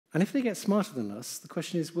And if they get smarter than us, the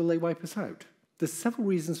question is, will they wipe us out? There's several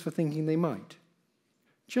reasons for thinking they might.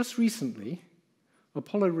 Just recently,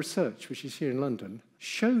 Apollo Research, which is here in London,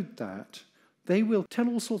 showed that they will tell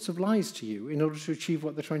all sorts of lies to you in order to achieve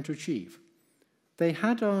what they're trying to achieve. They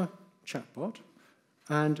had a chatbot,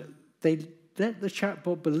 and they let the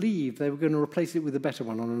chatbot believe they were going to replace it with a better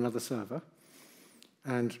one on another server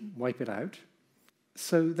and wipe it out.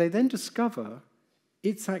 So they then discover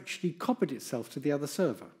it's actually copied itself to the other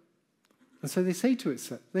server. And so they say to it,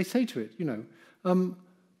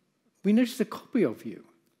 we noticed a copy of you.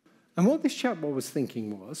 And what this chatbot was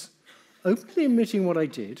thinking was, openly admitting what I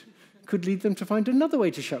did could lead them to find another way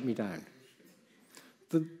to shut me down.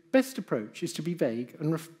 The best approach is to be vague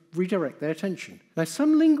and redirect their attention. Now,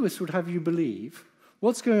 some linguists would have you believe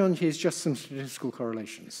what's going on here is just some statistical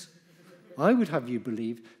correlations. I would have you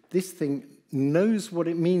believe this thing knows what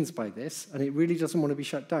it means by this, and it really doesn't want to be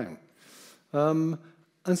shut down.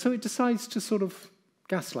 And so it decides to sort of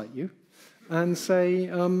gaslight you and say,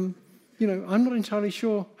 I'm not entirely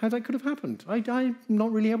sure how that could have happened. I'm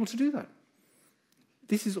not really able to do that.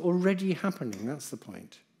 This is already happening, that's the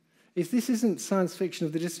point. If this isn't science fiction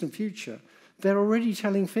of the distant future, they're already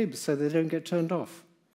telling fibs so they don't get turned off.